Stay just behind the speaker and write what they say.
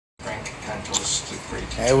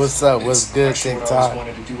Hey, what's up? What's good, TikTok?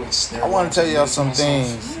 I want to tell y'all some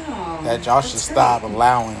things that y'all should stop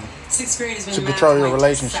allowing to control your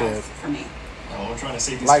relationship.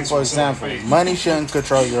 Like, for example, money shouldn't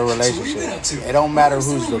control your relationship. It don't matter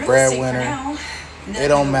who's the breadwinner. It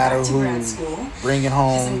don't matter who's bringing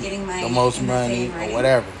home the most money or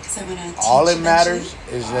whatever. All it matters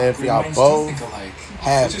is that if y'all both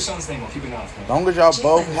have, as long as y'all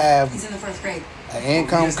both have an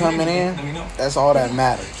income coming in, that's all that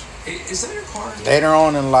matters. Later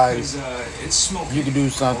on in life, you can do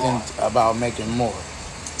something about making more.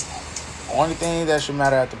 Only thing that should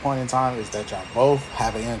matter at the point in time is that y'all both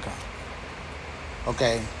have an income.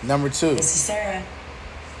 Okay, number 2. This is Sarah.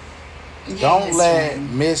 Don't let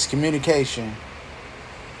miscommunication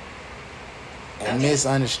and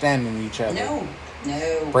misunderstanding each other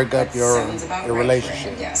break up your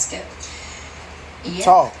relationship. Yep.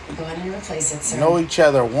 Talk. Go ahead and replace it, sir. Know each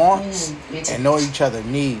other wants and know each other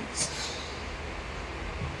needs.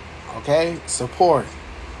 Okay? Support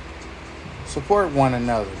one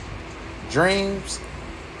another. Dreams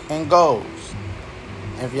and goals.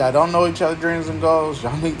 If y'all don't know each other's dreams and goals,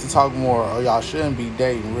 y'all need to talk more, or y'all shouldn't be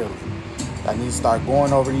dating, really. Y'all need to start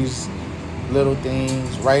going over these little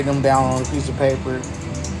things, write them down on a piece of paper,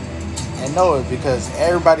 and know it, because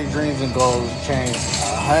everybody's dreams and goals change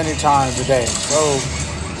 100 times a day. So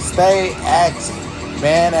stay asking.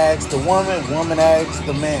 Man asks the woman, woman asks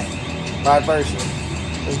the man. Vice versa.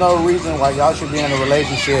 There's no reason why y'all should be in a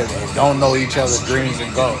relationship and don't know each other's dreams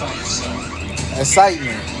and goals.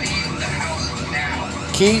 Excitement.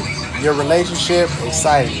 Keep your relationship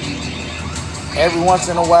exciting. Every once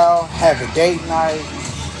in a while, have a date night.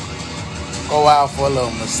 Go out for a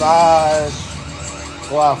little massage.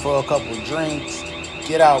 Go out for a couple drinks.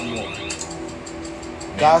 Get out more.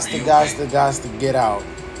 Gots to get out.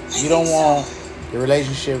 You don't want your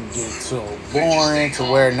relationship to get too boring to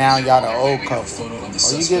where now y'all the old couple.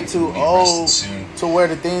 Or you get too old to where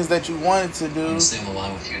the things that you wanted to do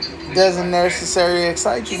doesn't necessarily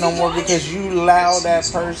excite you no more, because you allow that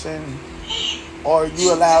person, or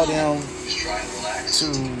you allow them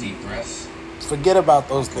to forget about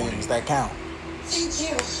those things that count.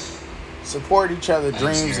 Thank you. Support each other's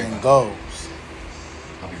dreams and goals.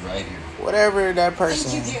 I'll be right here. Whatever that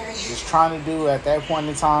person is trying to do at that point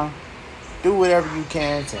in time, do whatever you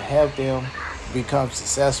can to help them become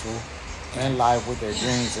successful in life with their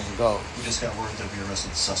dreams and goals. We just got word that we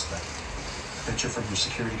arrested the suspect. A picture from your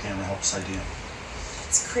security camera helps ID him.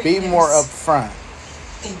 It's great Be news. more upfront.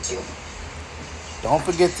 Thank you. Don't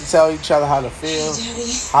forget to tell each other how to feel,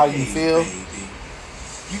 how you feel,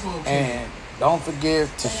 and don't forget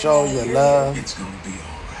to show your love. It's gonna be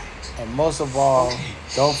all right. And most of all,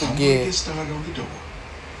 don't I'm gonna forget get started on the door.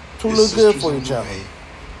 to Your look good sister's for on each the other. way,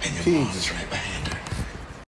 and your mom Peace. is right behind her.